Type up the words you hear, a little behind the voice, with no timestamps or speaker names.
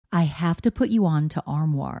I have to put you on to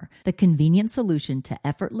Armoire, the convenient solution to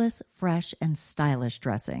effortless, fresh, and stylish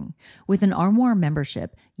dressing. With an Armoire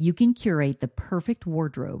membership, you can curate the perfect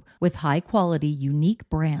wardrobe with high-quality, unique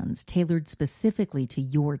brands tailored specifically to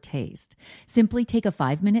your taste. Simply take a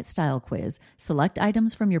 5-minute style quiz, select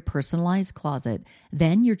items from your personalized closet,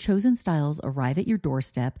 then your chosen styles arrive at your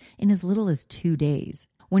doorstep in as little as 2 days.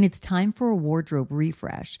 When it's time for a wardrobe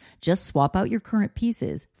refresh, just swap out your current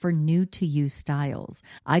pieces for new-to-you styles.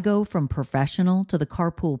 I go from professional to the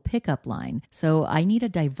carpool pickup line, so I need a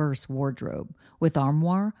diverse wardrobe. With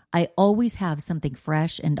Armoire, I always have something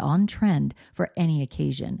fresh and on trend for any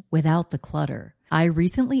occasion, without the clutter. I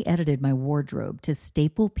recently edited my wardrobe to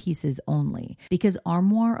staple pieces only because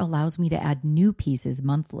Armoire allows me to add new pieces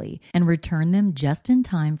monthly and return them just in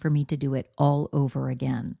time for me to do it all over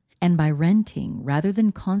again. And by renting rather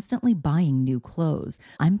than constantly buying new clothes,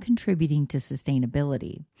 I'm contributing to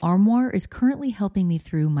sustainability. Armoire is currently helping me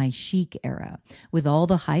through my chic era with all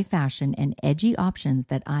the high fashion and edgy options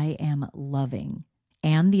that I am loving.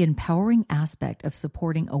 And the empowering aspect of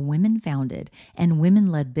supporting a women-founded and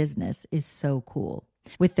women-led business is so cool.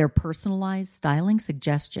 With their personalized styling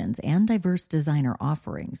suggestions and diverse designer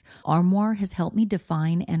offerings, Armoire has helped me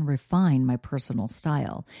define and refine my personal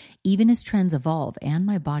style, even as trends evolve and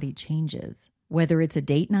my body changes. Whether it's a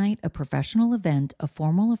date night, a professional event, a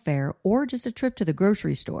formal affair, or just a trip to the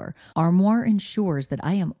grocery store, Armoire ensures that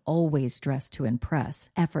I am always dressed to impress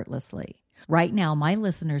effortlessly. Right now, my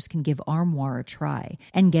listeners can give Armoire a try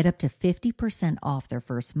and get up to 50% off their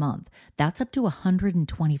first month. That's up to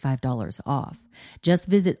 $125 off. Just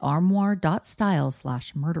visit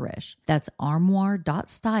armoire.style/murderish. That's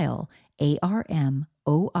armoire.style,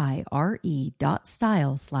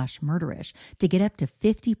 ARMOIRE.style/murderish to get up to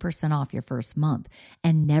 50% off your first month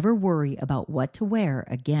and never worry about what to wear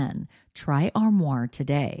again. Try Armoire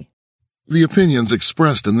today. The opinions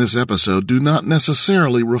expressed in this episode do not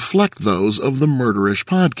necessarily reflect those of the Murderish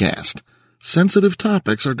podcast. Sensitive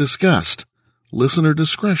topics are discussed. Listener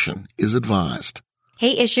discretion is advised.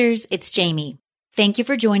 Hey Ishers, it's Jamie. Thank you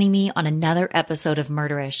for joining me on another episode of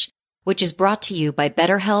Murderish, which is brought to you by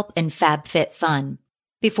BetterHelp and FabFitFun.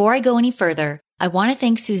 Before I go any further, I want to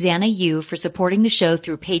thank Susanna Yu for supporting the show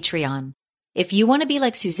through Patreon. If you want to be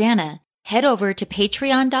like Susanna, head over to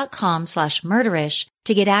patreon.com/murderish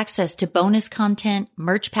to get access to bonus content,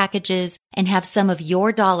 merch packages, and have some of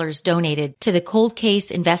your dollars donated to the Cold Case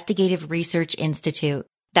Investigative Research Institute.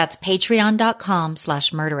 That's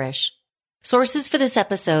patreon.com/murderish. Sources for this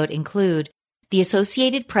episode include the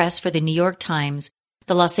Associated Press for the New York Times,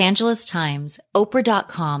 the Los Angeles Times,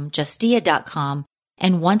 Oprah.com, Justia.com,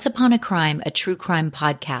 and Once Upon a Crime, a true crime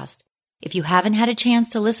podcast. If you haven't had a chance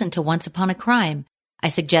to listen to Once Upon a Crime, I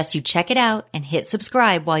suggest you check it out and hit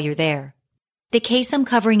subscribe while you're there. The case I'm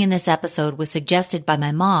covering in this episode was suggested by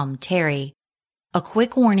my mom, Terry. A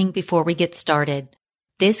quick warning before we get started.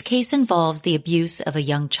 This case involves the abuse of a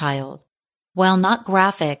young child. While not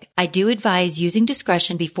graphic, I do advise using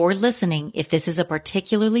discretion before listening if this is a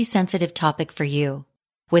particularly sensitive topic for you.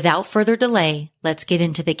 Without further delay, let's get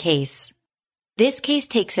into the case. This case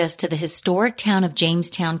takes us to the historic town of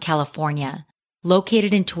Jamestown, California,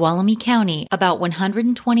 located in Tuolumne County, about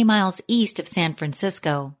 120 miles east of San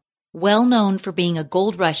Francisco. Well known for being a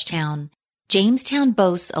gold rush town, Jamestown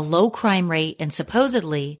boasts a low crime rate and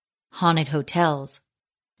supposedly haunted hotels.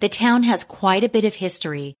 The town has quite a bit of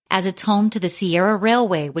history, as it's home to the Sierra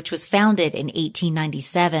Railway, which was founded in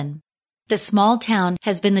 1897. The small town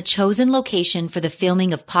has been the chosen location for the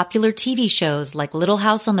filming of popular TV shows like Little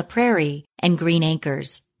House on the Prairie and Green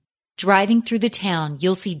Acres. Driving through the town,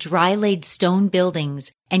 you'll see dry-laid stone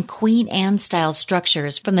buildings and Queen Anne-style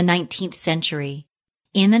structures from the 19th century.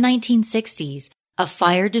 In the 1960s, a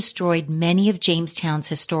fire destroyed many of Jamestown's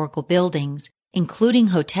historical buildings, including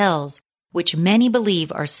hotels, which many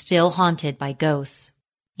believe are still haunted by ghosts.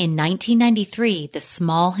 In 1993, the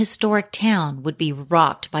small historic town would be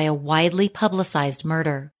rocked by a widely publicized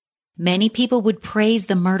murder. Many people would praise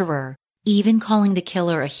the murderer, even calling the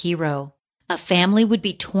killer a hero. A family would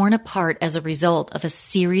be torn apart as a result of a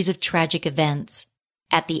series of tragic events.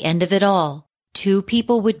 At the end of it all, 2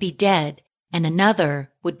 people would be dead, and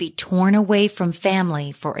another would be torn away from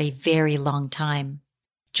family for a very long time.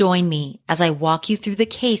 Join me as I walk you through the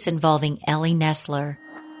case involving Ellie Nessler.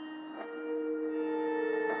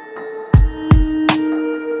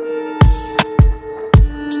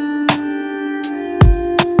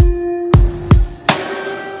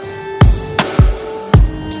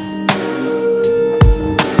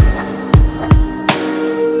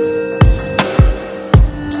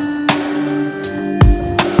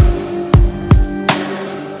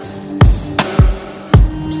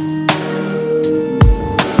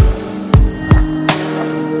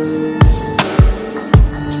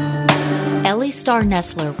 Starr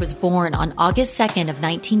Nessler was born on August 2nd of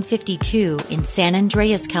 1952 in San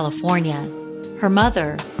Andreas, California. Her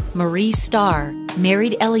mother, Marie Starr,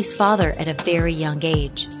 married Ellie's father at a very young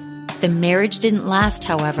age. The marriage didn't last,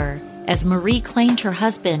 however, as Marie claimed her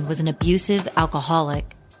husband was an abusive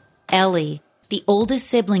alcoholic. Ellie, the oldest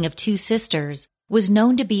sibling of two sisters, was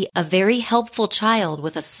known to be a very helpful child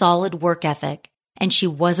with a solid work ethic, and she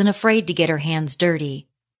wasn't afraid to get her hands dirty.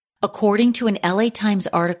 According to an LA Times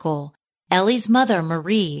article, Ellie's mother,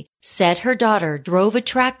 Marie, said her daughter drove a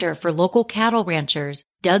tractor for local cattle ranchers,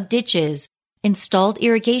 dug ditches, installed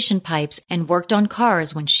irrigation pipes, and worked on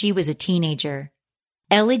cars when she was a teenager.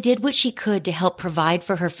 Ellie did what she could to help provide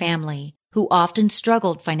for her family, who often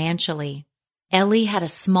struggled financially. Ellie had a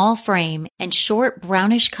small frame and short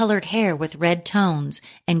brownish-colored hair with red tones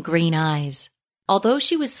and green eyes. Although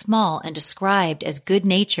she was small and described as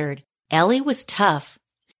good-natured, Ellie was tough.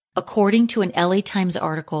 According to an LA Times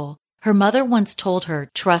article, her mother once told her,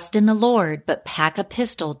 "Trust in the Lord, but pack a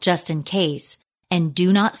pistol just in case, and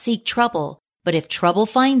do not seek trouble, but if trouble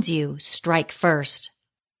finds you, strike first."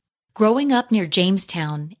 Growing up near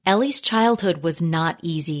Jamestown, Ellie's childhood was not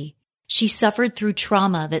easy. She suffered through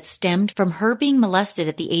trauma that stemmed from her being molested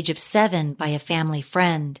at the age of 7 by a family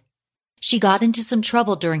friend. She got into some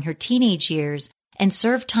trouble during her teenage years and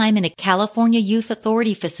served time in a California Youth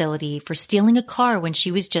Authority facility for stealing a car when she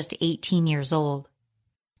was just 18 years old.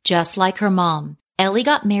 Just like her mom, Ellie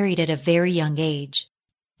got married at a very young age.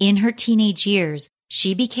 In her teenage years,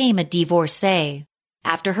 she became a divorcee.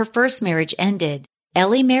 After her first marriage ended,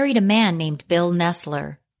 Ellie married a man named Bill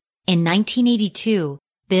Nessler. In 1982,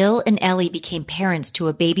 Bill and Ellie became parents to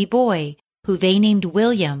a baby boy who they named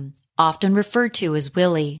William, often referred to as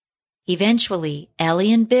Willie. Eventually,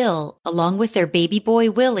 Ellie and Bill, along with their baby boy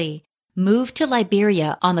Willie, moved to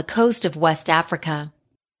Liberia on the coast of West Africa.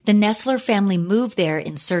 The Nessler family moved there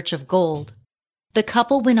in search of gold. The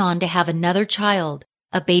couple went on to have another child,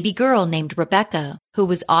 a baby girl named Rebecca, who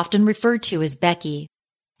was often referred to as Becky.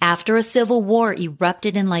 After a civil war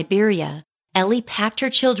erupted in Liberia, Ellie packed her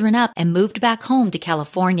children up and moved back home to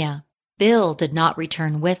California. Bill did not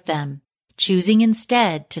return with them, choosing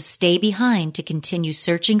instead to stay behind to continue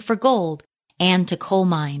searching for gold and to coal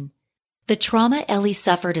mine. The trauma Ellie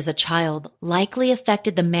suffered as a child likely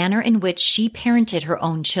affected the manner in which she parented her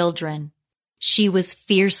own children. She was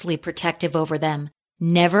fiercely protective over them,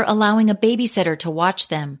 never allowing a babysitter to watch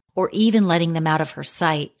them or even letting them out of her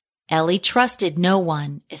sight. Ellie trusted no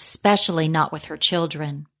one, especially not with her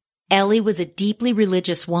children. Ellie was a deeply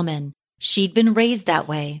religious woman. She'd been raised that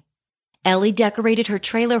way. Ellie decorated her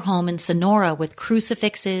trailer home in Sonora with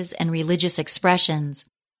crucifixes and religious expressions.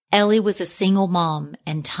 Ellie was a single mom,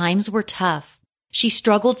 and times were tough. She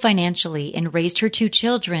struggled financially and raised her 2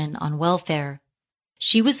 children on welfare.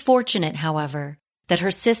 She was fortunate, however, that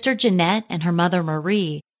her sister Jeanette and her mother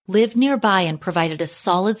Marie lived nearby and provided a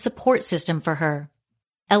solid support system for her.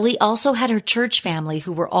 Ellie also had her church family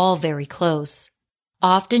who were all very close.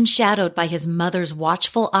 Often shadowed by his mother's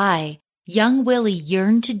watchful eye, young Willie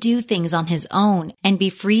yearned to do things on his own and be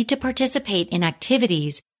free to participate in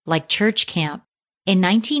activities like church camp. In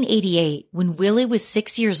 1988, when Willie was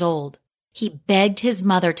 6 years old, he begged his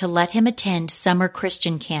mother to let him attend summer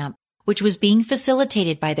Christian camp, which was being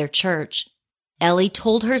facilitated by their church. Ellie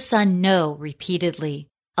told her son no repeatedly.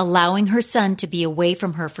 Allowing her son to be away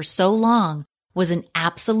from her for so long was an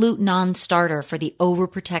absolute non-starter for the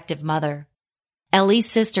overprotective mother. Ellie's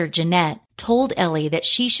sister, Jeanette, told Ellie that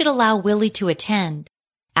she should allow Willie to attend.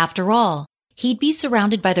 After all, he'd be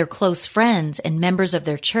surrounded by their close friends and members of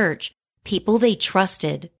their church, people they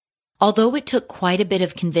trusted. Although it took quite a bit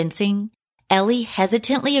of convincing, Ellie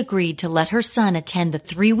hesitantly agreed to let her son attend the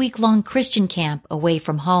 3-week-long Christian camp away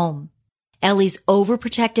from home. Ellie's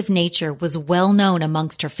overprotective nature was well known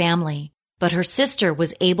amongst her family, but her sister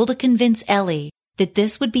was able to convince Ellie that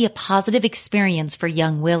this would be a positive experience for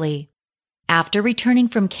young Willie. After returning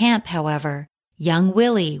from camp, however, young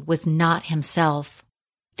Willie was not himself.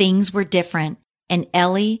 Things were different, and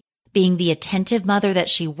Ellie, being the attentive mother that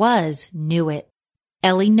she was, knew it.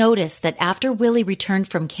 Ellie noticed that after Willie returned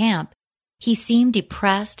from camp, he seemed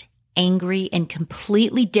depressed, angry, and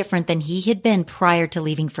completely different than he had been prior to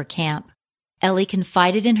leaving for camp. Ellie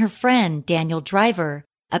confided in her friend, Daniel Driver,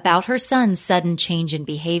 about her son's sudden change in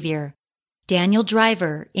behavior. Daniel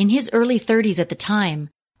Driver, in his early 30s at the time,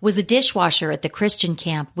 was a dishwasher at the Christian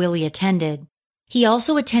camp Willie attended. He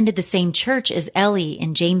also attended the same church as Ellie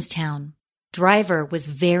in Jamestown. Driver was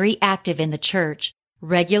very active in the church,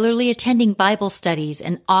 regularly attending Bible studies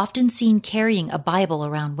and often seen carrying a Bible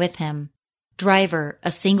around with him. Driver,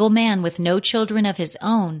 a single man with no children of his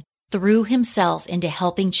own, threw himself into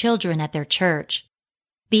helping children at their church.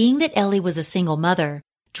 Being that Ellie was a single mother,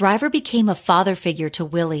 Driver became a father figure to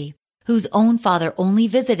Willie, whose own father only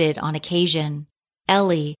visited on occasion.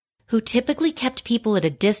 Ellie, who typically kept people at a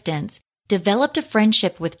distance, developed a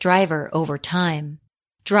friendship with Driver over time.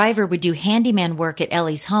 Driver would do handyman work at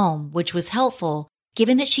Ellie's home, which was helpful,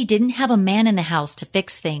 given that she didn't have a man in the house to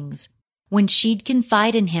fix things. When she'd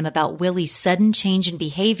confide in him about Willie's sudden change in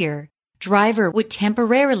behavior, Driver would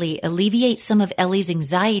temporarily alleviate some of Ellie's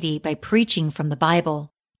anxiety by preaching from the Bible.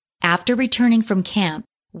 After returning from camp,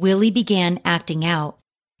 Willie began acting out,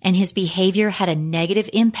 and his behavior had a negative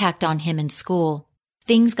impact on him in school.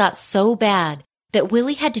 Things got so bad that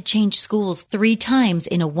Willie had to change schools 3 times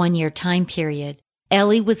in a 1-year time period.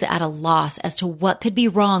 Ellie was at a loss as to what could be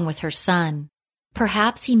wrong with her son.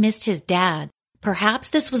 Perhaps he missed his dad. Perhaps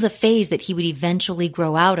this was a phase that he would eventually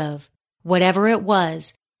grow out of. Whatever it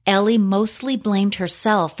was, Ellie mostly blamed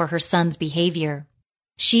herself for her son's behavior.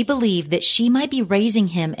 She believed that she might be raising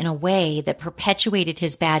him in a way that perpetuated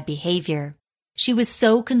his bad behavior. She was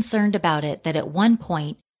so concerned about it that at one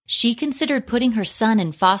point, she considered putting her son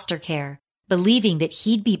in foster care, believing that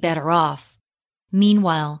he'd be better off.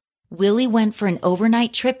 Meanwhile, Willie went for an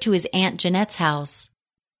overnight trip to his Aunt Jeanette's house.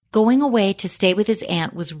 Going away to stay with his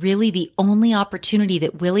aunt was really the only opportunity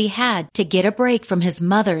that Willie had to get a break from his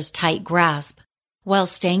mother's tight grasp. While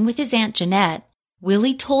staying with his Aunt Jeanette,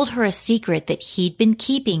 Willie told her a secret that he'd been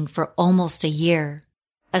keeping for almost a year.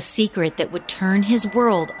 A secret that would turn his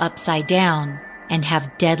world upside down and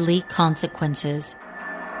have deadly consequences.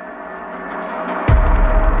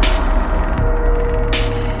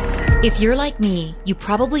 If you're like me, you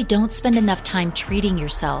probably don't spend enough time treating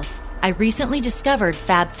yourself. I recently discovered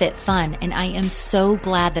FabFitFun, and I am so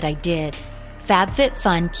glad that I did.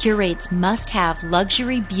 FabFitFun curates must-have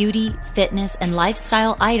luxury beauty, fitness, and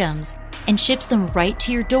lifestyle items and ships them right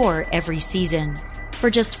to your door every season.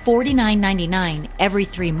 For just $49.99 every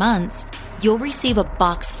 3 months, you'll receive a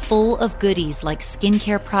box full of goodies like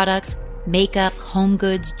skincare products, makeup, home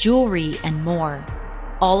goods, jewelry, and more.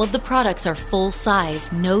 All of the products are full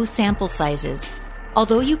size, no sample sizes.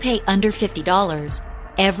 Although you pay under $50,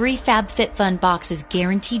 every FabFitFun box is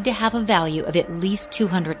guaranteed to have a value of at least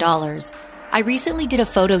 $200. I recently did a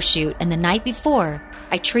photo shoot, and the night before,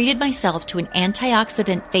 I treated myself to an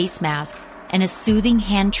antioxidant face mask and a soothing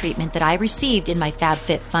hand treatment that I received in my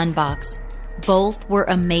FabFitFun box. Both were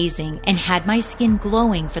amazing and had my skin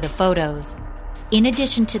glowing for the photos. In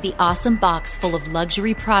addition to the awesome box full of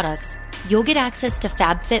luxury products, you'll get access to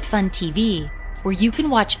FabFitFun TV, where you can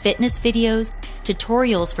watch fitness videos,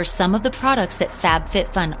 tutorials for some of the products that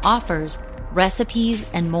FabFitFun offers, recipes,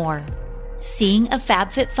 and more. Seeing a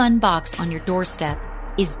FabFitFun box on your doorstep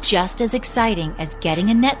is just as exciting as getting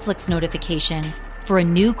a Netflix notification for a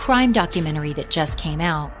new crime documentary that just came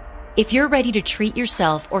out. If you're ready to treat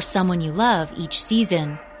yourself or someone you love each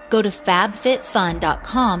season, go to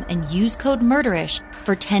fabfitfun.com and use code MURDERISH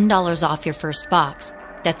for $10 off your first box.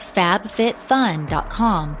 That's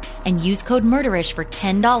fabfitfun.com and use code MURDERISH for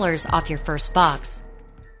 $10 off your first box.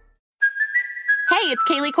 Hey, it's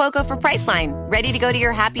Kaylee Cuoco for Priceline. Ready to go to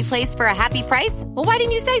your happy place for a happy price? Well, why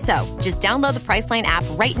didn't you say so? Just download the Priceline app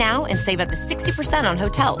right now and save up to 60% on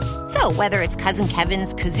hotels. So whether it's Cousin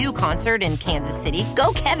Kevin's Kazoo Concert in Kansas City,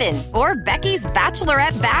 go Kevin, or Becky's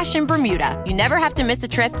Bachelorette Bash in Bermuda, you never have to miss a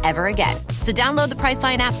trip ever again. So download the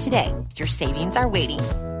Priceline app today. Your savings are waiting.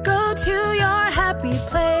 Go to your happy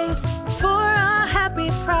place for a happy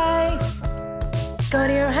price. Go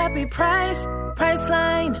to your happy price,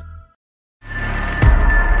 Priceline.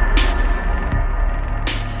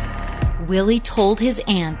 Willie told his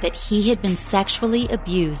aunt that he had been sexually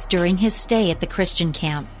abused during his stay at the Christian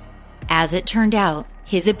camp. As it turned out,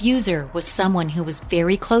 his abuser was someone who was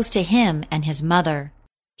very close to him and his mother.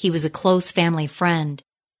 He was a close family friend.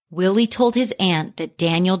 Willie told his aunt that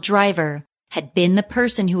Daniel Driver had been the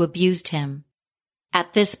person who abused him.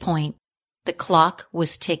 At this point, the clock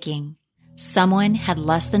was ticking. Someone had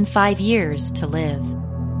less than 5 years to live.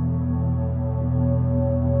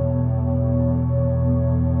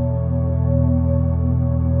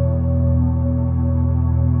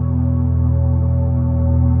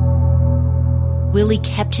 Willie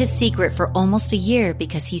kept his secret for almost a year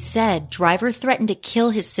because he said Driver threatened to kill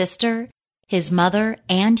his sister, his mother,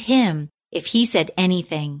 and him if he said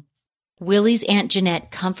anything. Willie's Aunt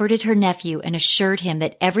Jeanette comforted her nephew and assured him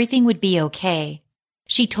that everything would be okay.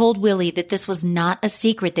 She told Willie that this was not a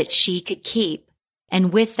secret that she could keep.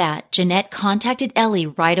 And with that, Jeanette contacted Ellie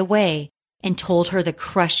right away and told her the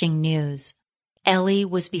crushing news. Ellie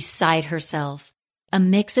was beside herself. A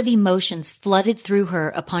mix of emotions flooded through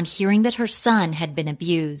her upon hearing that her son had been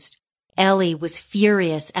abused. Ellie was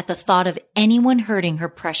furious at the thought of anyone hurting her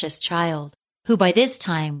precious child. who by this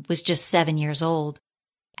time was just 7 years old.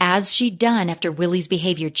 As she'd done after Willie's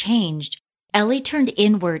behavior changed, Ellie turned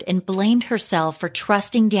inward and blamed herself for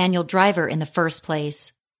trusting Daniel Driver in the first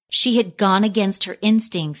place. She had gone against her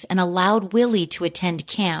instincts and allowed Willie to attend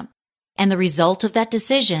camp, and the result of that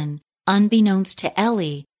decision, unbeknownst to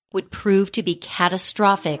Ellie, would prove to be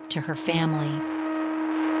catastrophic to her family.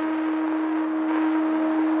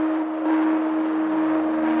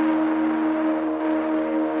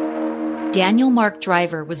 Daniel Mark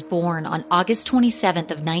Driver was born on August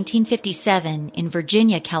 27th of 1957 in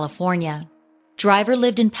Virginia, California. Driver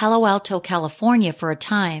lived in Palo Alto, California for a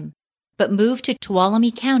time, but moved to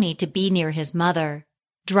Tuolumne County to be near his mother.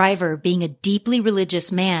 Driver, being a deeply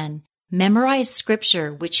religious man, memorized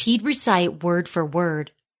scripture which he'd recite word for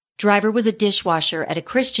word. Driver was a dishwasher at a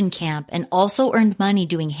Christian camp and also earned money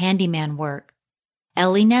doing handyman work.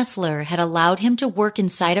 Ellie Nessler had allowed him to work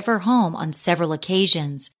inside of her home on several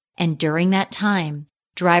occasions, and during that time,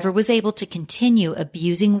 Driver was able to continue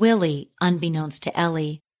abusing Willie unbeknownst to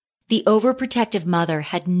Ellie. The overprotective mother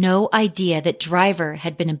had no idea that Driver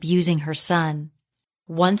had been abusing her son.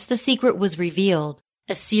 Once the secret was revealed,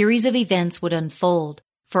 a series of events would unfold,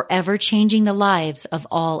 forever changing the lives of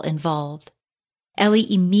all involved.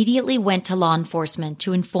 Ellie immediately went to law enforcement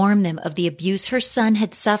to inform them of the abuse her son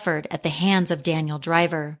had suffered at the hands of Daniel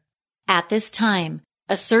Driver. At this time,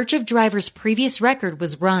 a search of Driver's previous record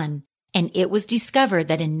was run, and it was discovered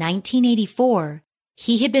that in 1984,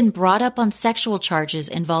 he had been brought up on sexual charges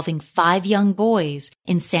involving 5 young boys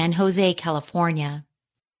in San Jose, California.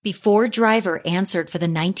 Before Driver answered for the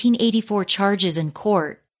 1984 charges in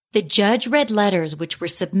court, the judge read letters which were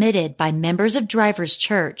submitted by members of Driver's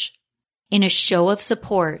church. In a show of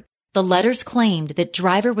support, the letters claimed that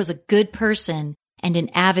Driver was a good person and an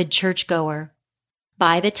avid churchgoer.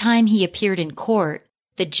 By the time he appeared in court,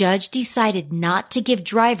 the judge decided not to give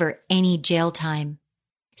Driver any jail time.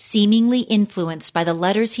 Seemingly influenced by the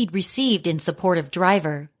letters he'd received in support of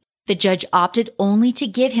Driver, the judge opted only to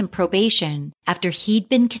give him probation after he'd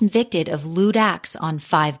been convicted of lewd acts on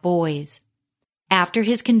 5 boys. After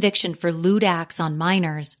his conviction for lewd acts on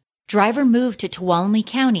minors, Driver moved to Tuolumne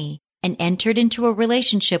County and entered into a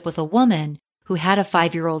relationship with a woman who had a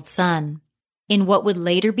 5-year-old son. In what would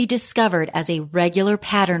later be discovered as a regular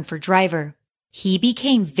pattern for Driver, he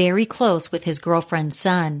became very close with his girlfriend's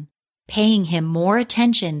son, paying him more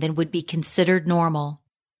attention than would be considered normal.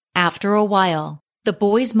 After a while, the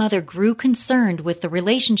boy's mother grew concerned with the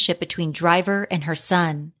relationship between Driver and her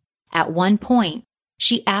son. At one point,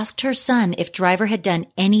 she asked her son if Driver had done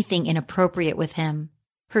anything inappropriate with him.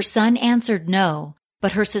 Her son answered no,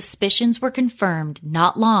 but her suspicions were confirmed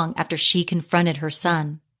not long after she confronted her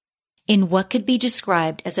son. In what could be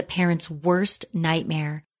described as a parent's worst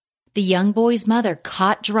nightmare, the young boy's mother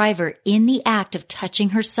caught Driver in the act of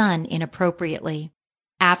touching her son inappropriately.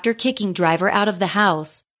 After kicking Driver out of the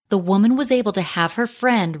house, the woman was able to have her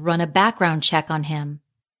friend run a background check on him.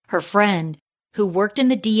 Her friend, who worked in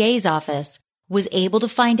the DA's office, was able to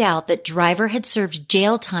find out that Driver had served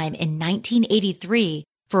jail time in 1983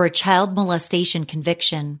 for a child molestation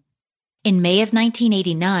conviction. In May of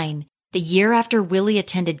 1989, the year after Willie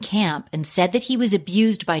attended camp and said that he was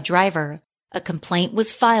abused by Driver, a complaint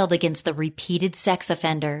was filed against the repeated sex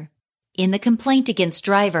offender. In the complaint against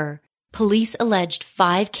Driver, police alleged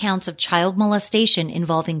 5 counts of child molestation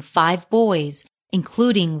involving 5 boys,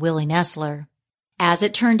 including Willie Nessler. As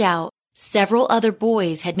it turned out, several other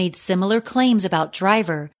boys had made similar claims about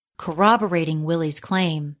Driver, corroborating Willie's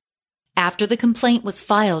claim. After the complaint was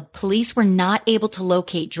filed, police were not able to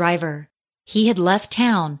locate Driver. He had left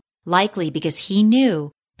town, likely because he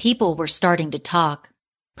knew people were starting to talk.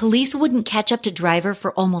 Police wouldn't catch up to Driver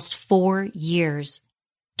for almost 4 years.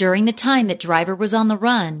 During the time that Driver was on the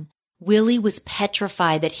run, Willie was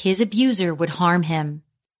petrified that his abuser would harm him.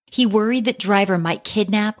 He worried that Driver might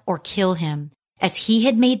kidnap or kill him, as he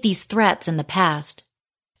had made these threats in the past.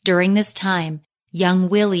 During this time, young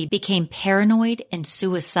Willie became paranoid and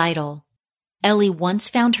suicidal. Ellie once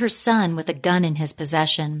found her son with a gun in his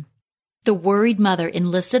possession. The worried mother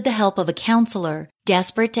enlisted the help of a counselor,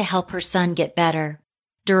 desperate to help her son get better.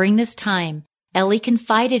 During this time, Ellie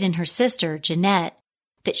confided in her sister, Jeanette,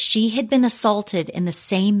 that she had been assaulted in the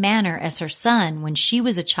same manner as her son when she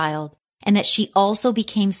was a child, and that she also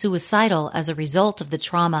became suicidal as a result of the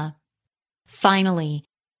trauma. Finally,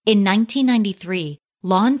 in 1993,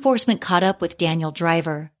 law enforcement caught up with Daniel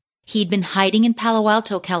Driver. He'd been hiding in Palo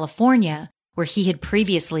Alto, California, where he had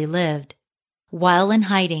previously lived. While in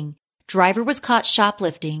hiding, Driver was caught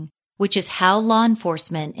shoplifting, which is how law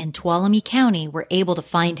enforcement in Tuolumne County were able to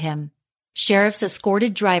find him. Sheriffs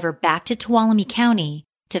escorted Driver back to Tuolumne County,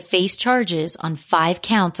 to face charges on 5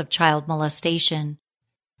 counts of child molestation.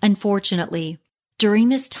 Unfortunately, during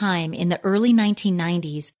this time in the early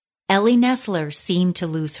 1990s, Ellie Nessler seemed to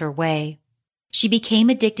lose her way. She became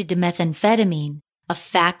addicted to methamphetamine, a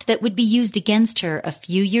fact that would be used against her a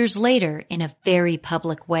few years later in a very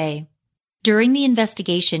public way. During the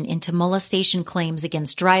investigation into molestation claims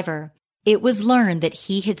against Driver, it was learned that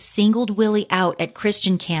he had singled Willie out at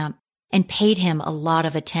Christian camp and paid him a lot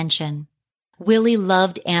of attention. Willie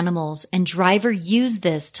loved animals, and Driver used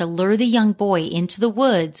this to lure the young boy into the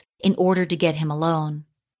woods in order to get him alone.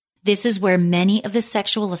 This is where many of the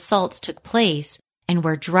sexual assaults took place and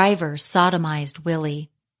where Driver sodomized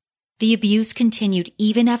Willie. The abuse continued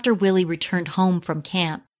even after Willie returned home from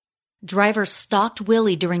camp. Driver stalked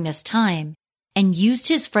Willie during this time and used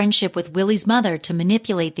his friendship with Willie's mother to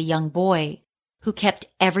manipulate the young boy, who kept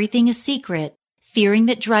everything a secret, fearing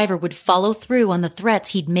that Driver would follow through on the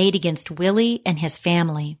threats he'd made against Willie and his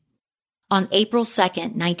family. On April 2,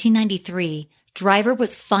 1993, Driver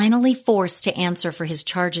was finally forced to answer for his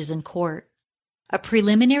charges in court. A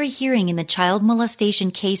preliminary hearing in the child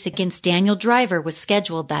molestation case against Daniel Driver was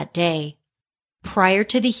scheduled that day. Prior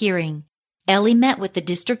to the hearing, Ellie met with the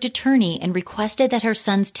district attorney and requested that her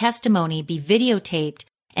son's testimony be videotaped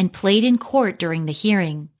and played in court during the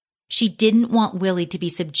hearing. She didn't want Willie to be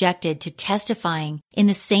subjected to testifying in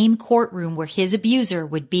the same courtroom where his abuser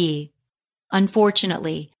would be.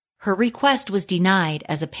 Unfortunately, her request was denied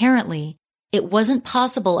as apparently it wasn't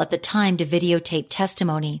possible at the time to videotape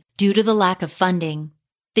testimony due to the lack of funding.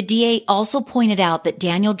 The DA also pointed out that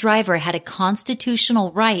Daniel Driver had a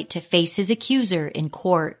constitutional right to face his accuser in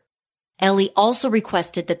court. Ellie also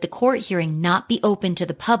requested that the court hearing not be open to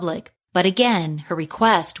the public, but again, her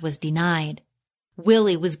request was denied.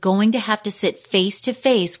 Willie was going to have to sit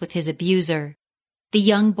face-to-face with his abuser. The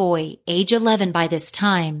young boy, age 11 by this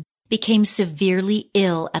time, became severely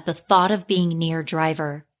ill at the thought of being near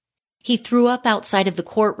Driver. He threw up outside of the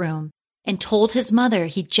courtroom and told his mother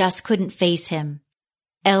he just couldn't face him.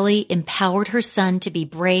 Ellie empowered her son to be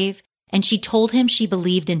brave, and she told him she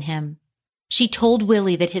believed in him. She told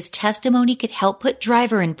Willie that his testimony could help put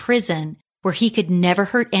Driver in prison where he could never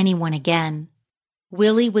hurt anyone again.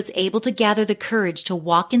 Willie was able to gather the courage to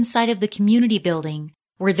walk inside of the community building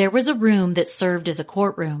where there was a room that served as a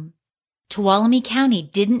courtroom. Tuolumne County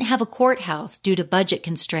didn't have a courthouse due to budget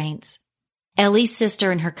constraints. Ellie's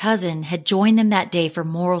sister and her cousin had joined them that day for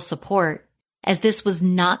moral support, as this was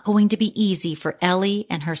not going to be easy for Ellie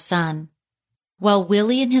and her son. While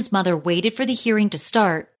Willie and his mother waited for the hearing to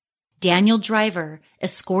start, Daniel Driver,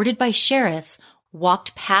 escorted by sheriffs,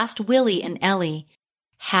 walked past Willie and Ellie,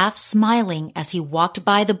 half smiling as he walked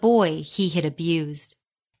by the boy he had abused.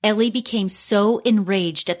 Ellie became so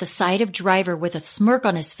enraged at the sight of Driver with a smirk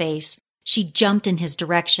on his face, she jumped in his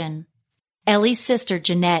direction. Ellie's sister,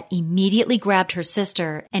 Jeanette, immediately grabbed her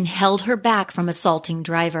sister and held her back from assaulting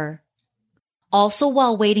Driver. Also,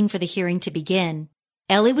 while waiting for the hearing to begin,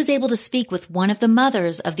 Ellie was able to speak with one of the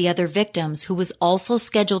mothers of the other victims who was also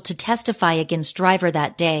scheduled to testify against Driver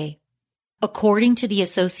that day. According to the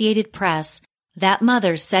Associated Press, that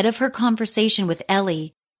mother said of her conversation with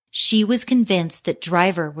Ellie, she was convinced that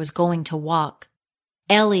Driver was going to walk.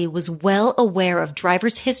 Ellie was well aware of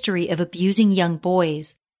Driver's history of abusing young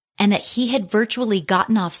boys and that he had virtually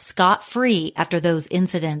gotten off scot-free after those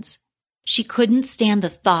incidents. She couldn't stand the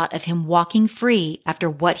thought of him walking free after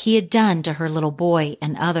what he had done to her little boy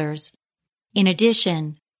and others. In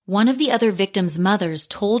addition, one of the other victims' mothers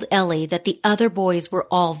told Ellie that the other boys were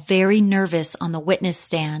all very nervous on the witness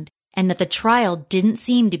stand and that the trial didn't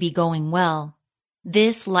seem to be going well.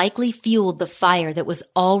 This likely fueled the fire that was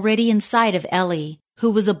already inside of Ellie,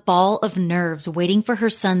 who was a ball of nerves waiting for her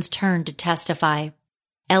son's turn to testify.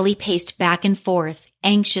 Ellie paced back and forth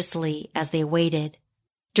anxiously as they waited.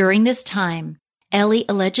 During this time, Ellie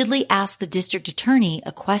allegedly asked the district attorney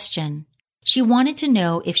a question. She wanted to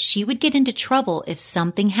know if she would get into trouble if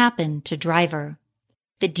something happened to Driver.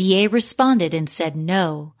 The DA responded and said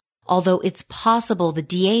no, although it's possible the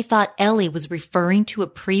DA thought Ellie was referring to a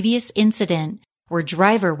previous incident where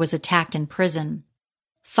Driver was attacked in prison.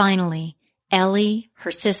 Finally, Ellie,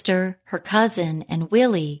 her sister, her cousin, and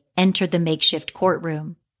Willie entered the makeshift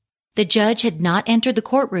courtroom. The judge had not entered the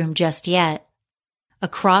courtroom just yet.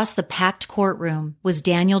 Across the packed courtroom was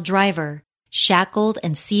Daniel Driver, shackled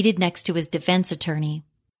and seated next to his defense attorney.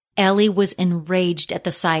 Ellie was enraged at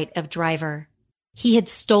the sight of Driver. He had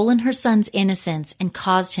stolen her son's innocence and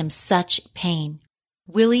caused him such pain.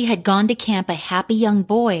 Willie had gone to camp a happy young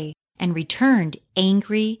boy and returned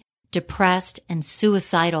angry, depressed, and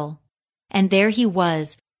suicidal. And there he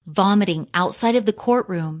was, vomiting outside of the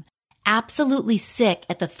courtroom, absolutely sick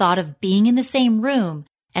at the thought of being in the same room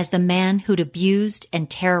as the man who'd abused and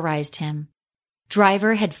terrorized him.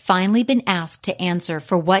 Driver had finally been asked to answer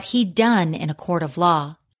for what he'd done in a court of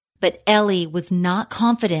law, but Ellie was not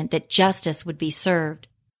confident that justice would be served.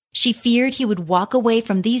 She feared he would walk away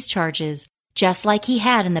from these charges just like he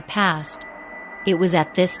had in the past. It was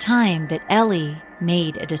at this time that Ellie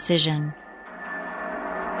made a decision.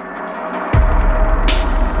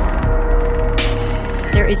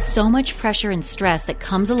 There is so much pressure and stress that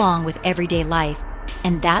comes along with everyday life,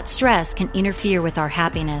 and that stress can interfere with our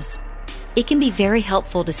happiness. It can be very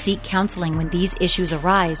helpful to seek counseling when these issues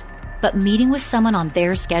arise, but meeting with someone on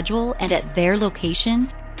their schedule and at their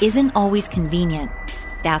location isn't always convenient.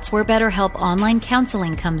 That's where BetterHelp Online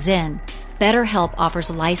Counseling comes in. BetterHelp offers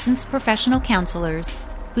licensed professional counselors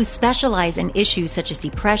who specialize in issues such as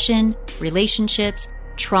depression, relationships,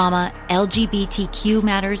 trauma, LGBTQ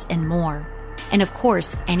matters, and more. And of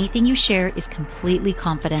course, anything you share is completely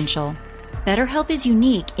confidential. BetterHelp is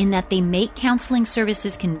unique in that they make counseling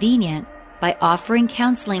services convenient by offering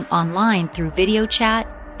counseling online through video chat,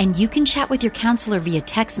 and you can chat with your counselor via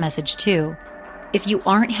text message too. If you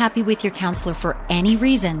aren't happy with your counselor for any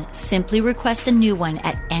reason, simply request a new one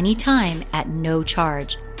at any time at no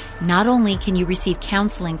charge. Not only can you receive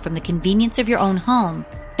counseling from the convenience of your own home,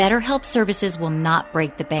 BetterHelp services will not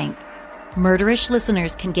break the bank. Murderish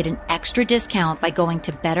listeners can get an extra discount by going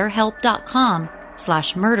to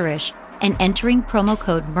betterhelp.com/murderish and entering promo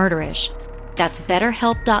code murderish. That's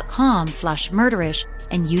betterhelp.com/murderish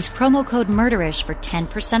and use promo code murderish for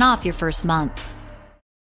 10% off your first month.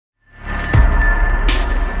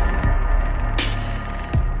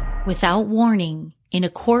 Without warning, in a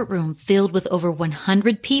courtroom filled with over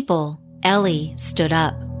 100 people, Ellie stood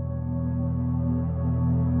up.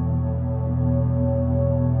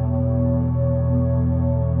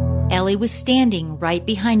 Ellie was standing right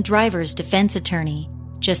behind Driver's defense attorney,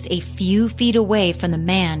 just a few feet away from the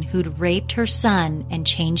man who'd raped her son and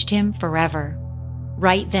changed him forever.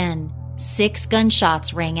 Right then, 6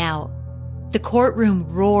 gunshots rang out. The courtroom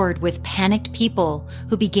roared with panicked people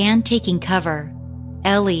who began taking cover.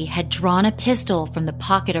 Ellie had drawn a pistol from the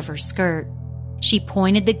pocket of her skirt. She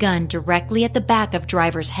pointed the gun directly at the back of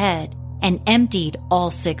Driver's head and emptied all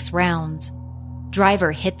 6 rounds.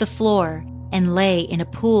 Driver hit the floor and lay in a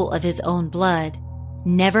pool of his own blood,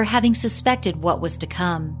 never having suspected what was to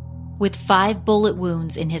come. With 5 bullet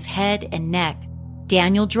wounds in his head and neck,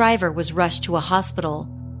 Daniel Driver was rushed to a hospital,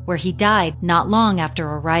 where he died not long after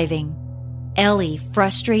arriving. Ellie,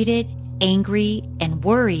 frustrated, angry, and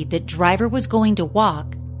worried that Driver was going to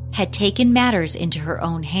walk, had taken matters into her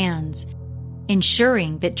own hands,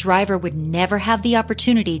 ensuring that Driver would never have the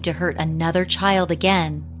opportunity to hurt another child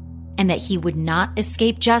again, and that he would not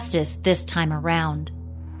escape justice this time around.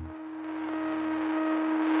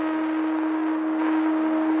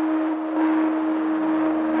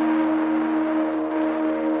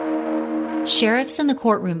 Sheriffs in the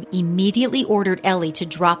courtroom immediately ordered Ellie to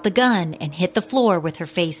drop the gun and hit the floor with her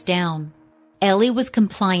face down. Ellie was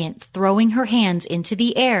compliant, throwing her hands into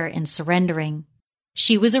the air and surrendering.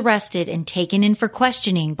 She was arrested and taken in for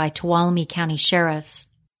questioning by Tuolumne County sheriffs.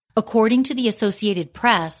 According to the Associated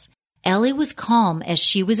Press, Ellie was calm as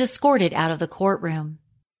she was escorted out of the courtroom.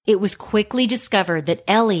 It was quickly discovered that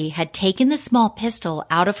Ellie had taken the small pistol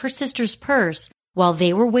out of her sister's purse while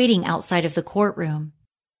they were waiting outside of the courtroom.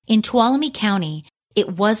 In Tuolumne County,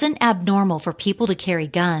 it wasn't abnormal for people to carry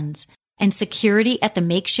guns, and security at the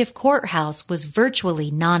makeshift courthouse was virtually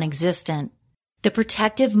non-existent. The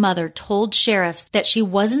protective mother told sheriffs that she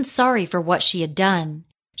wasn't sorry for what she had done.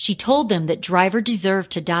 She told them that Driver deserved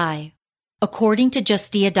to die. According to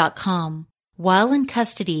Justia.com, while in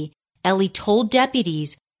custody, Ellie told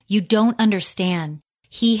deputies, "You don't understand.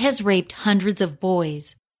 He has raped hundreds of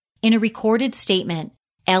boys." In a recorded statement,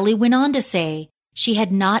 Ellie went on to say she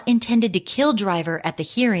had not intended to kill Driver at the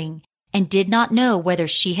hearing and did not know whether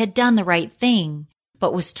she had done the right thing,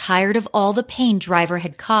 but was tired of all the pain Driver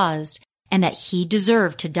had caused and that he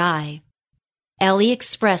deserved to die. Ellie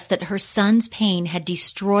expressed that her son's pain had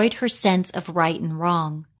destroyed her sense of right and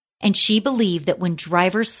wrong, and she believed that when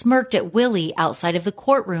Driver smirked at Willie outside of the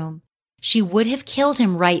courtroom, she would have killed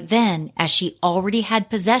him right then as she already had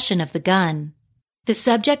possession of the gun. The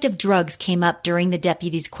subject of drugs came up during the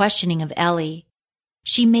deputy's questioning of Ellie.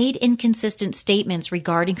 She made inconsistent statements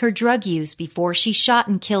regarding her drug use before she shot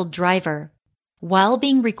and killed Driver. While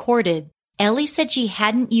being recorded, Ellie said she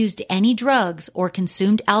hadn't used any drugs or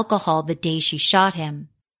consumed alcohol the day she shot him.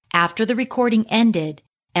 After the recording ended,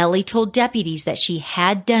 Ellie told deputies that she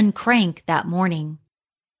had done crank that morning.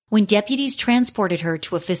 When deputies transported her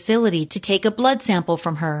to a facility to take a blood sample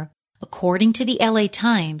from her, according to the LA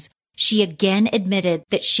Times, She again admitted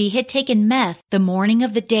that she had taken meth the morning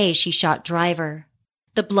of the day she shot Driver.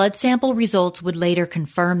 The blood sample results would later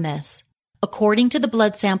confirm this. According to the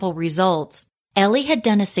blood sample results, Ellie had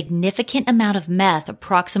done a significant amount of meth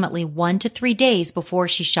approximately 1 to 3 days before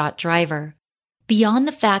she shot Driver. Beyond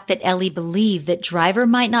the fact that Ellie believed that Driver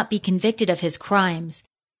might not be convicted of his crimes,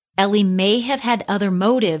 Ellie may have had other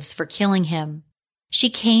motives for killing him. She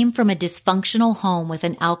came from a dysfunctional home with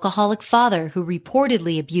an alcoholic father who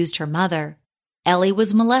reportedly abused her mother. Ellie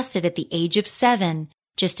was molested at the age of 7,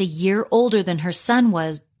 just a year older than her son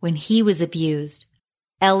was when he was abused.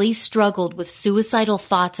 Ellie struggled with suicidal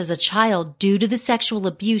thoughts as a child due to the sexual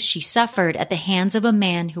abuse she suffered at the hands of a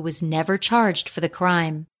man who was never charged for the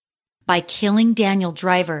crime. By killing Daniel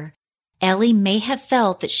Driver, Ellie may have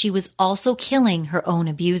felt that she was also killing her own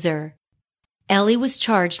abuser. Ellie was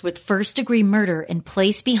charged with first-degree murder and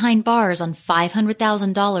placed behind bars on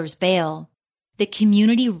 $500,000 bail. The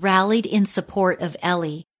community rallied in support of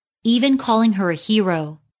Ellie, even calling her a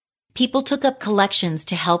hero. People took up collections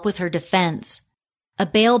to help with her defense. A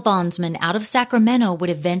bail bondsman out of Sacramento would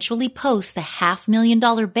eventually post the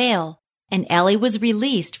 $500,000 bail, and Ellie was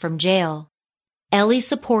released from jail. Ellie's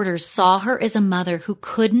supporters saw her as a mother who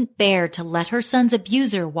couldn't bear to let her son's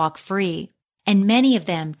abuser walk free, and many of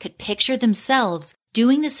them could picture themselves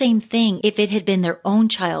doing the same thing if it had been their own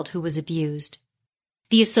child who was abused.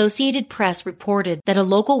 The Associated Press reported that a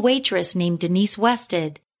local waitress named Denise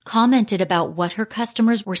Wested commented about what her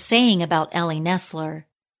customers were saying about Ellie Nessler.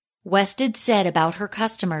 Wested said about her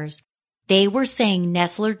customers, they were saying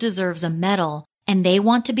Nessler deserves a medal and they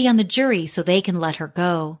want to be on the jury so they can let her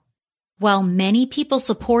go. While many people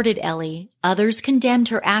supported Ellie, others condemned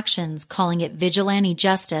her actions, calling it vigilante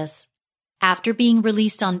justice. After being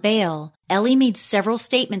released on bail, Ellie made several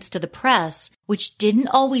statements to the press, which didn't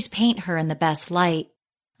always paint her in the best light.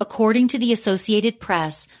 According to the Associated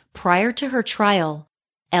Press, prior to her trial,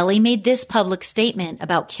 Ellie made this public statement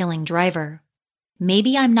about killing Driver.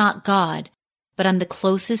 Maybe I'm not God, but I'm the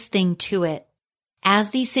closest thing to it. As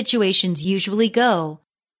these situations usually go,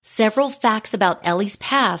 several facts about Ellie's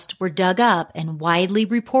past were dug up and widely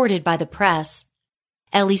reported by the press.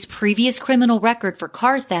 Ellie's previous criminal record for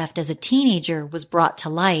car theft as a teenager was brought to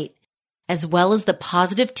light, as well as the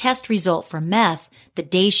positive test result for meth the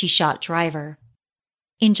day she shot Driver.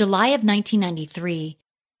 In July of 1993,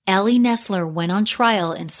 Ellie Nessler went on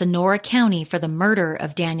trial in Sonora County for the murder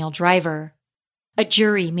of Daniel Driver. A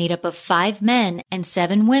jury made up of 5 men and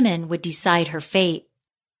 7 women would decide her fate.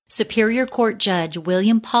 Superior Court Judge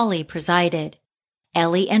William Pauley presided.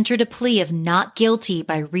 Ellie entered a plea of not guilty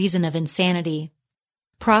by reason of insanity.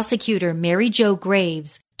 Prosecutor Mary Jo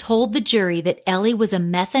Graves told the jury that Ellie was a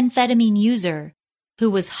methamphetamine user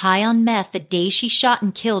who was high on meth the day she shot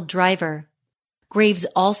and killed Driver. Graves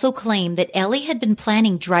also claimed that Ellie had been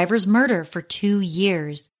planning Driver's murder for 2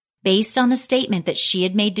 years, based on a statement that she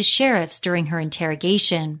had made to sheriffs during her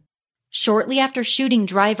interrogation. Shortly after shooting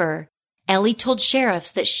Driver, Ellie told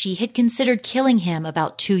sheriffs that she had considered killing him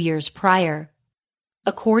about 2 years prior.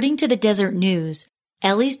 According to the Desert News,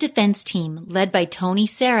 Ellie's defense team, led by Tony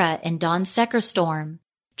Serra and Don Seckerstorm,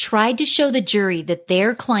 tried to show the jury that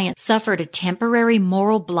their client suffered a temporary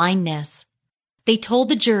moral blindness. They told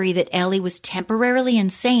the jury that Ellie was temporarily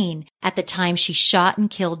insane at the time she shot and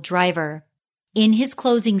killed Driver. In his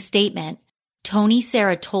closing statement, Tony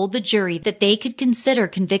Serra told the jury that they could consider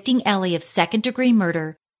convicting Ellie of second-degree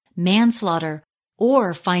murder, manslaughter,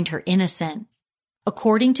 or find her innocent.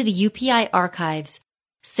 According to the UPI archives,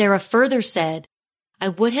 Serra further said, I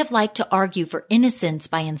would have liked to argue for innocence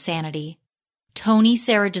by insanity. Tony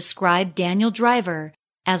Serra described Daniel Driver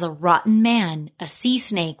as a rotten man, a sea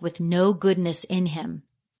snake with no goodness in him.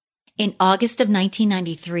 In August of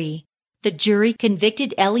 1993, the jury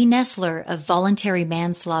convicted Ellie Nessler of voluntary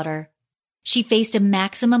manslaughter. She faced a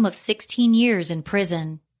maximum of 16 years in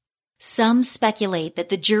prison. Some speculate that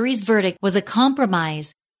the jury's verdict was a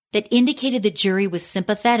compromise that indicated the jury was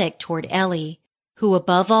sympathetic toward Ellie, who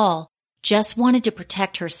above all just wanted to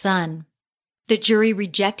protect her son. The jury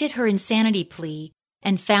rejected her insanity plea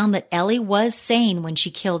and found that Ellie was sane when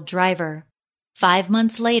she killed Driver. 5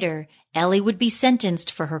 months later, Ellie would be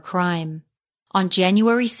sentenced for her crime. On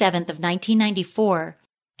January 7th of 1994,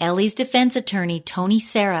 Ellie's defense attorney, Tony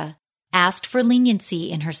Serra, asked for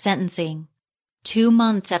leniency in her sentencing. 2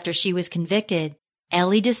 months after she was convicted,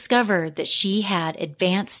 Ellie discovered that she had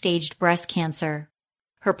advanced-staged breast cancer.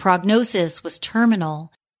 Her prognosis was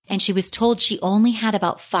terminal, and she was told she only had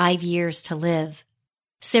about 5 years to live.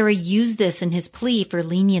 Serra used this in his plea for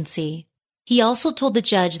leniency. He also told the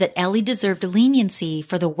judge that Ellie deserved leniency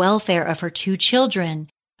for the welfare of her 2 children,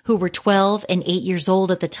 who were 12 and 8 years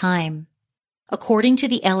old at the time. According to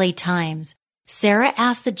the LA Times, Sarah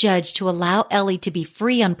asked the judge to allow Ellie to be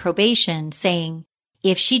free on probation, saying,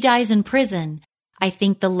 "If she dies in prison, I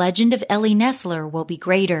think the legend of Ellie Nessler will be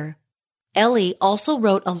greater." Ellie also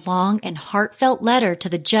wrote a long and heartfelt letter to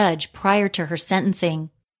the judge prior to her sentencing.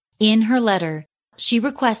 In her letter, she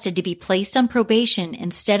requested to be placed on probation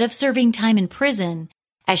instead of serving time in prison,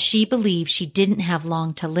 as she believed she didn't have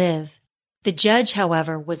long to live. The judge,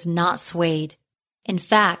 however, was not swayed. In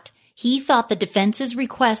fact, he thought the defense's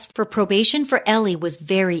request for probation for Ellie was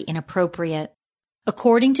very inappropriate.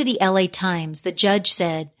 According to the LA Times, the judge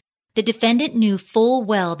said, "The defendant knew full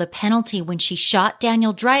well the penalty when she shot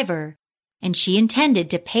Daniel Driver, and she intended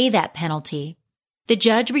to pay that penalty." The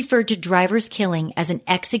judge referred to Driver's killing as an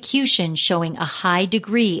execution showing a high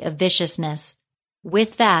degree of viciousness.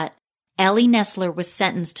 With that, Ellie Nessler was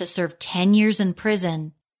sentenced to serve 10 years in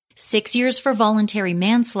prison, 6 years for voluntary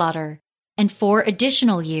manslaughter, and 4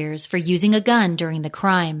 additional years for using a gun during the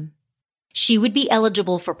crime. She would be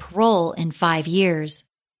eligible for parole in 5 years.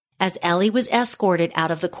 As Ellie was escorted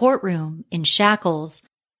out of the courtroom in shackles,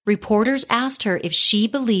 reporters asked her if she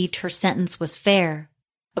believed her sentence was fair.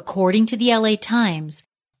 According to the LA Times,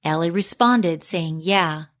 Ellie responded saying,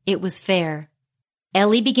 "Yeah, it was fair."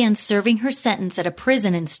 Ellie began serving her sentence at a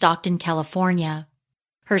prison in Stockton, California.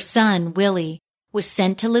 Her son, Willie, was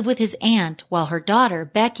sent to live with his aunt, while her daughter,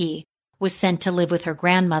 Becky, was sent to live with her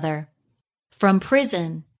grandmother. From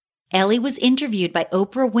prison, Ellie was interviewed by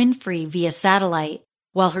Oprah Winfrey via satellite,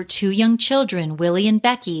 while her 2 young children, Willie and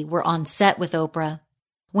Becky, were on set with Oprah.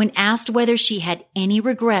 When asked whether she had any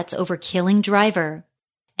regrets over killing Driver,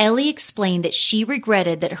 Ellie explained that she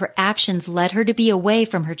regretted that her actions led her to be away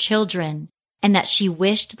from her children, and that she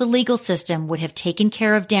wished the legal system would have taken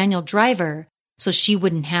care of Daniel Driver so she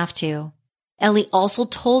wouldn't have to. Ellie also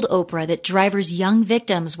told Oprah that Driver's young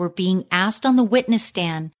victims were being asked on the witness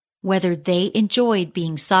stand whether they enjoyed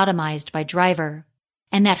being sodomized by Driver,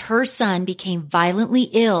 and that her son became violently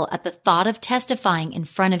ill at the thought of testifying in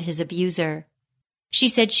front of his abuser. She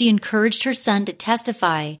said she encouraged her son to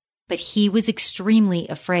testify, but he was extremely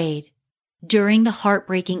afraid. During the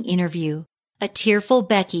heartbreaking interview, a tearful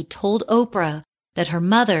Becky told Oprah that her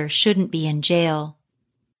mother shouldn't be in jail.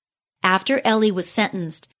 After Ellie was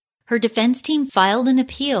sentenced, her defense team filed an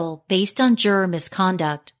appeal based on juror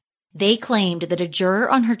misconduct. They claimed that a juror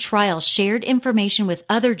on her trial shared information with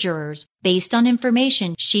other jurors based on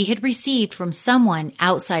information she had received from someone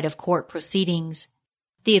outside of court proceedings.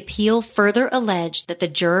 The appeal further alleged that the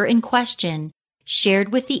juror in question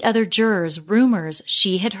shared with the other jurors rumors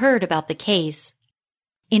she had heard about the case.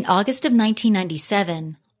 In August of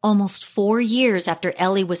 1997, almost 4 years after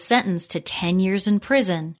Ellie was sentenced to 10 years in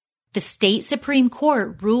prison, the state Supreme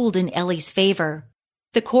Court ruled in Ellie's favor.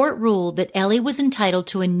 The court ruled that Ellie was entitled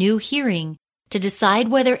to a new hearing to decide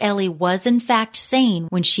whether Ellie was in fact sane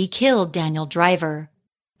when she killed Daniel Driver.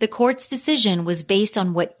 The court's decision was based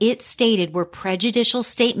on what it stated were prejudicial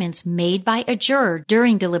statements made by a juror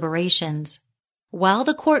during deliberations. While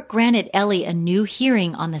the court granted Ellie a new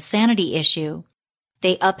hearing on the sanity issue,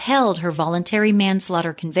 they upheld her voluntary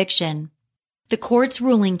manslaughter conviction. The court's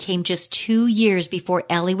ruling came just 2 years before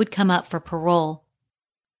Ellie would come up for parole.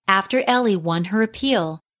 After Ellie won her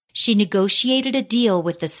appeal, she negotiated a deal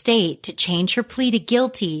with the state to change her plea to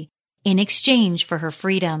guilty in exchange for her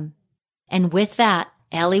freedom. And with that,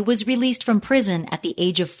 Ellie was released from prison at the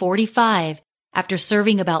age of 45 after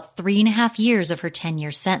serving about 3.5 years of her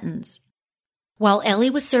 10-year sentence. While Ellie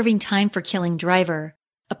was serving time for killing Driver,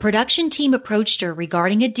 a production team approached her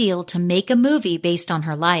regarding a deal to make a movie based on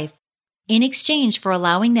her life. In exchange for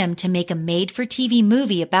allowing them to make a made-for-TV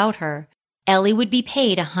movie about her, Ellie would be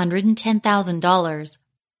paid $110,000.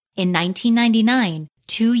 In 1999,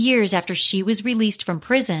 2 years after she was released from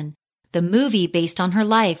prison, the movie based on her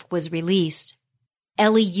life was released.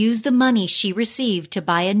 Ellie used the money she received to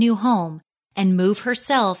buy a new home and move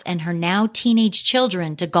herself and her now teenage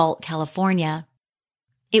children to Galt, California.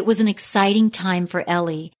 It was an exciting time for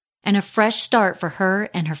Ellie and a fresh start for her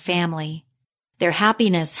and her family. Their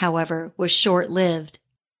happiness, however, was short-lived.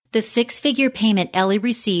 The 6-figure payment Ellie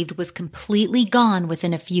received was completely gone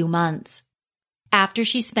within a few months. After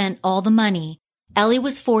she spent all the money, Ellie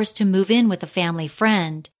was forced to move in with a family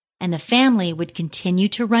friend, and the family would continue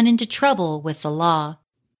to run into trouble with the law.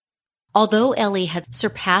 Although Ellie had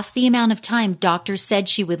surpassed the amount of time doctors said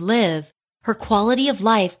she would live, her quality of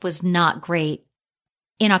life was not great.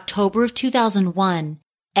 In October of 2001,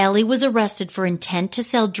 Ellie was arrested for intent to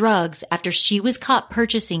sell drugs after she was caught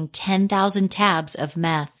purchasing 10,000 tabs of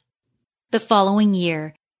meth. The following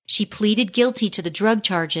year, she pleaded guilty to the drug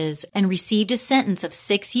charges and received a sentence of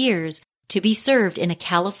 6 years to be served in a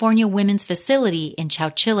California women's facility in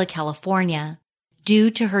Chowchilla, California. due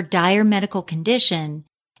to her dire medical condition,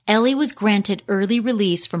 Ellie was granted early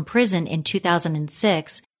release from prison in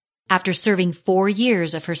 2006 after serving 4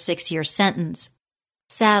 years of her 6-year sentence.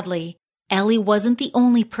 Sadly, Ellie wasn't the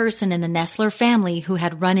only person in the Nessler family who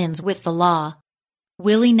had run-ins with the law.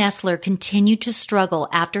 Willie Nessler continued to struggle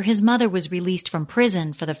after his mother was released from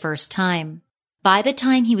prison for the first time. By the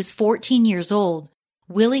time he was 14 years old,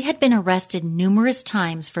 Willie had been arrested numerous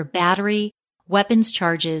times for battery, weapons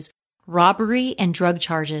charges, robbery, and drug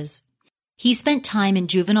charges. He spent time in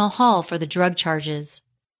juvenile hall for the drug charges.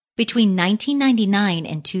 Between 1999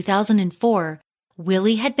 and 2004,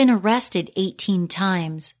 Willie had been arrested 18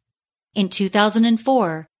 times. In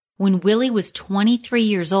 2004, when Willie was 23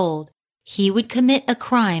 years old, he would commit a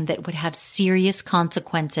crime that would have serious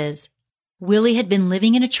consequences. Willie had been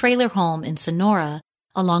living in a trailer home in Sonora,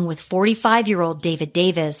 along with 45-year-old David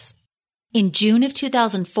Davis. In June of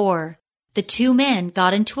 2004, the two men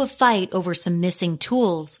got into a fight over some missing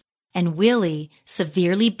tools, and Willie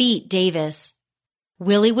severely beat Davis.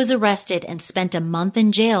 Willie was arrested and spent a month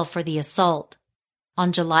in jail for the assault.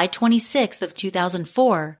 On July 26th of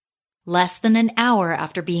 2004, less than an hour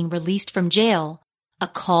after being released from jail, a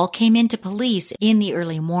call came into police in the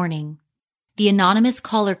early morning. The anonymous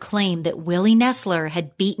caller claimed that Willie Nessler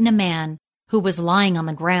had beaten a man who was lying on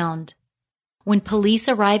the ground. When police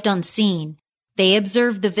arrived on scene, they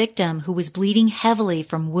observed the victim who was bleeding heavily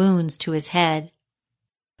from wounds to his head.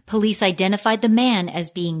 Police identified the man as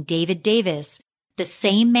being David Davis, the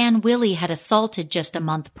same man Willie had assaulted just a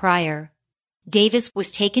month prior. Davis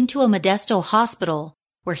was taken to a Modesto hospital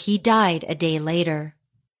where he died a day later.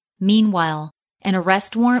 Meanwhile, an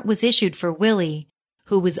arrest warrant was issued for Willie,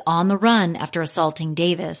 who was on the run after assaulting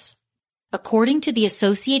Davis. According to the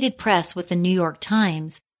Associated Press with the New York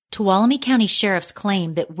Times, Tuolumne County sheriffs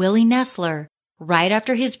claimed that Willie Nessler, right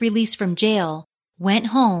after his release from jail, went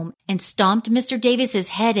home and stomped Mr. Davis's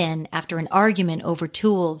head in after an argument over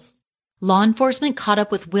tools. Law enforcement caught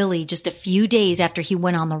up with Willie just a few days after he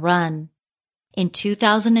went on the run. In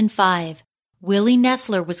 2005, Willie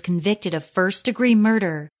Nessler was convicted of first-degree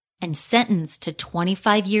murder and sentenced to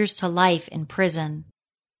 25 years to life in prison.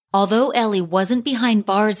 Although Ellie wasn't behind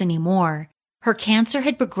bars anymore, her cancer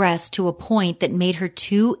had progressed to a point that made her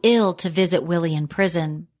too ill to visit Willie in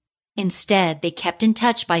prison. Instead, they kept in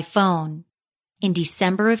touch by phone. In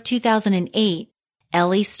December of 2008,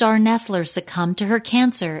 Ellie Starr Nessler succumbed to her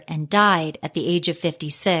cancer and died at the age of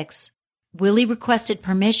 56. Willie requested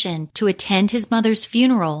permission to attend his mother's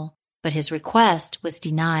funeral, but his request was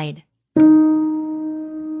denied.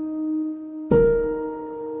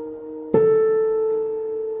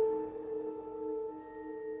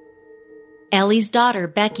 Ellie's daughter,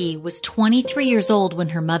 Becky, was 23 years old when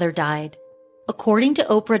her mother died. According to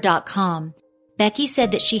Oprah.com, Becky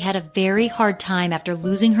said that she had a very hard time after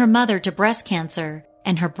losing her mother to breast cancer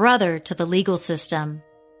and her brother to the legal system.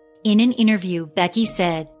 In an interview, Becky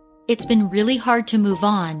said, "It's been really hard to move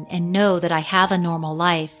on and know that I have a normal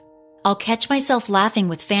life. I'll catch myself laughing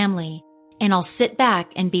with family, and I'll sit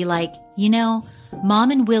back and be like,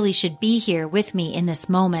 Mom and Willie should be here with me in this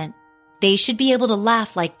moment. They should be able to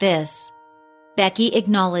laugh like this." Becky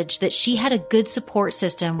acknowledged that she had a good support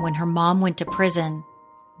system when her mom went to prison.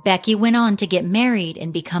 Becky went on to get married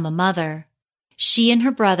and become a mother. She and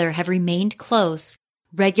her brother have remained close,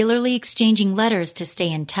 regularly exchanging letters to stay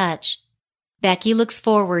in touch. Becky looks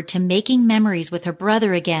forward to making memories with her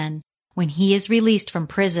brother again when he is released from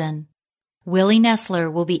prison. Willie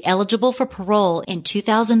Nessler will be eligible for parole in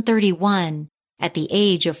 2031 at the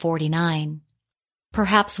age of 49.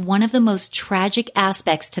 Perhaps one of the most tragic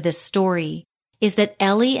aspects to this story is that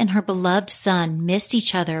Ellie and her beloved son missed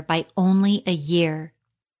each other by only a year.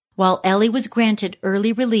 While Ellie was granted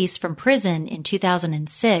early release from prison in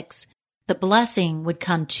 2006, the blessing would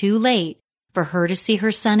come too late for her to see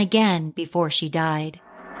her son again before she died.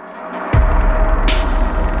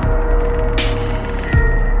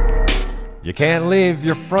 You can't leave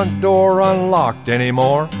your front door unlocked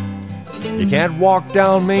anymore. You can't walk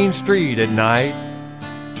down Main Street at night.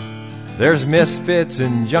 There's misfits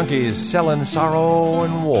and junkies selling sorrow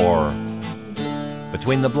and war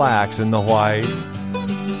between the blacks and the white.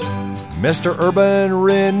 Mr. Urban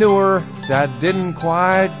Renewer, that didn't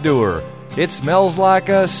quite do her. It smells like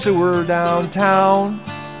a sewer downtown.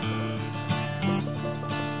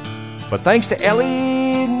 But thanks to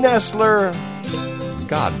Ellie Nessler,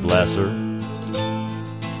 God bless her,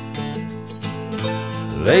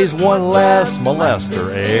 there's one less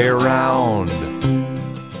molester around.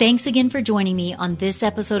 Thanks again for joining me on this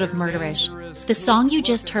episode of Murderish. The song you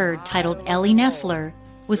just heard, titled Ellie Nessler,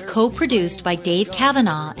 was co-produced by Dave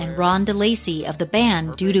Kavanaugh and Ron DeLacy of the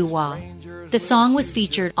band Doo-Doo Wah. The song was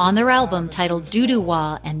featured on their album titled Doo-Doo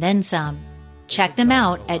Wah and Then Some. Check them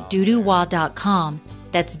out at doodooWah.com.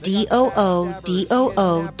 That's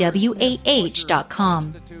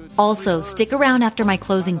DOODOOWAH.com. Also, stick around after my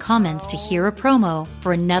closing comments to hear a promo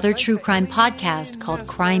for another true crime podcast called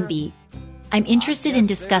Crime Beat. I'm interested in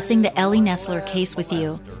discussing the Ellie Nessler case with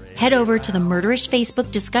you. Head over to the Murderish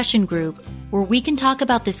Facebook discussion group where we can talk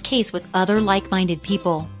about this case with other like-minded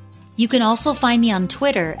people. You can also find me on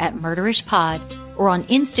Twitter at MurderishPod or on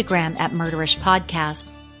Instagram at MurderishPodcast.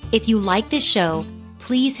 If you like this show,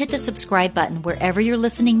 please hit the subscribe button wherever you're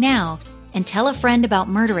listening now and tell a friend about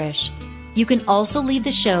Murderish. You can also leave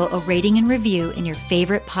the show a rating and review in your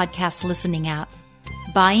favorite podcast listening app.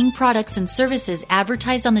 Buying products and services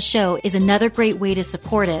advertised on the show is another great way to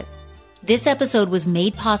support it. This episode was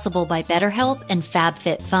made possible by BetterHelp and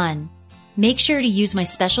FabFitFun. Make sure to use my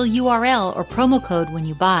special URL or promo code when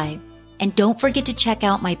you buy. And don't forget to check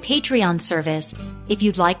out my Patreon service if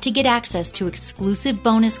you'd like to get access to exclusive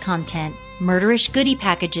bonus content, Murderish goodie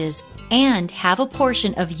packages, and have a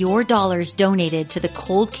portion of your dollars donated to the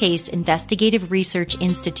Cold Case Investigative Research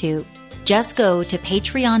Institute. Just go to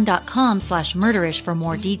patreon.com/murderish for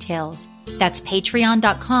more details. That's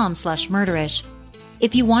patreon.com/murderish.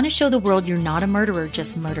 If you want to show the world you're not a murderer,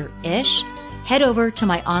 just murder-ish, head over to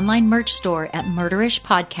my online merch store at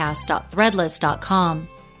murderishpodcast.threadless.com.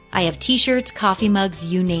 I have t-shirts, coffee mugs,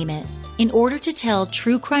 you name it. In order to tell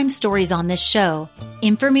true crime stories on this show,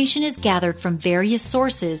 information is gathered from various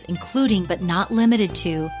sources, including but not limited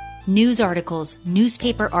to news articles,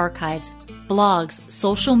 newspaper archives, blogs,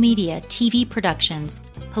 social media, TV productions,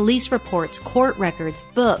 police reports, court records,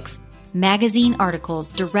 books, magazine articles,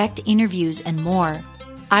 direct interviews, and more.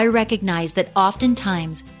 I recognize that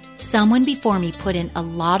oftentimes someone before me put in a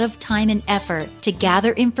lot of time and effort to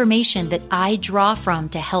gather information that I draw from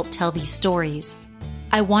to help tell these stories.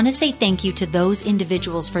 I want to say thank you to those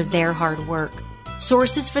individuals for their hard work.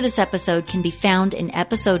 Sources for this episode can be found in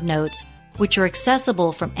episode notes, which are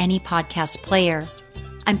accessible from any podcast player.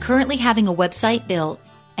 I'm currently having a website built,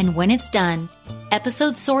 and when it's done,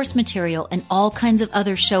 episode source material and all kinds of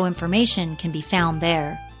other show information can be found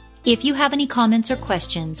there. If you have any comments or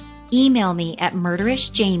questions, email me at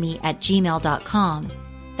murderishjamie@gmail.com.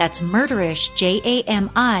 That's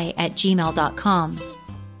murderishjami@gmail.com.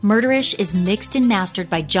 Murderish is mixed and mastered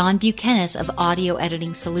by John Buchanan of Audio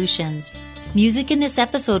Editing Solutions. Music in this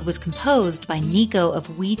episode was composed by Nico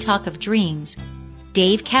of We Talk of Dreams.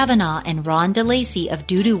 Dave Kavanaugh and Ron DeLacy of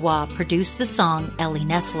Doo-Doo Wah produced the song Ellie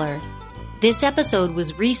Nessler. This episode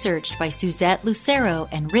was researched by Suzette Lucero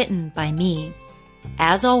and written by me.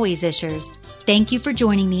 As always, Ishers, thank you for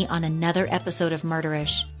joining me on another episode of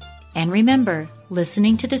Murderish. And remember,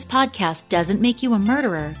 listening to this podcast doesn't make you a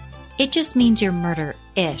murderer. It just means you're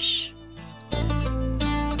murder-ish.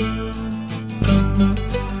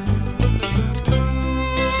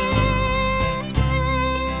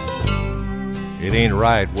 It ain't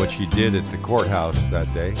right what she did at the courthouse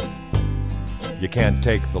that day. You can't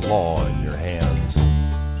take the law in your hands.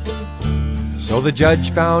 So the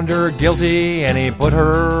judge found her guilty and he put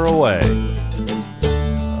her away.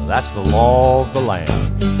 That's the law of the land.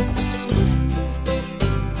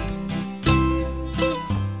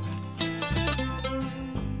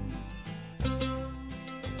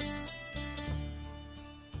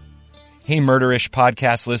 Hey, Murderish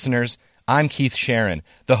podcast listeners. I'm Keith Sharon,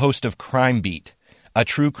 the host of Crime Beat, a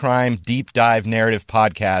true crime deep dive narrative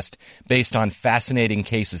podcast based on fascinating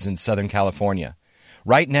cases in Southern California.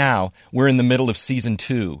 Right now, we're in the middle of Season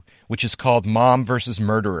 2, which is called Mom vs.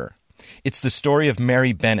 Murderer. It's the story of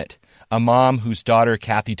Mary Bennett, a mom whose daughter,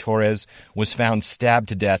 Kathy Torres, was found stabbed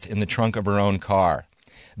to death in the trunk of her own car.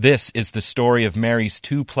 This is the story of Mary's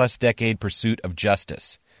 2+ decade pursuit of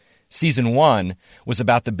justice. Season 1 was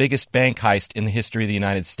about the biggest bank heist in the history of the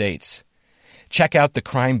United States. Check out the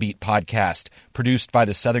Crime Beat podcast, produced by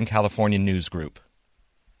the Southern California News Group.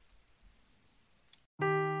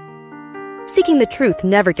 Seeking the truth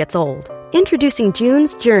never gets old. Introducing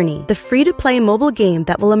June's Journey, the free-to-play mobile game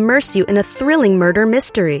that will immerse you in a thrilling murder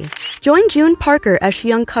mystery. Join June Parker as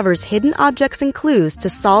she uncovers hidden objects and clues to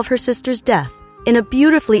solve her sister's death in a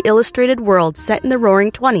beautifully illustrated world set in the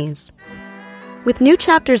Roaring '20s. With new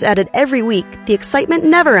chapters added every week, the excitement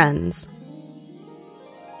never ends.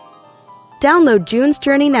 Download June's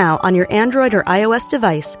Journey now on your Android or iOS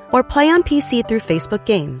device, or play on PC through Facebook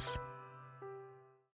Games.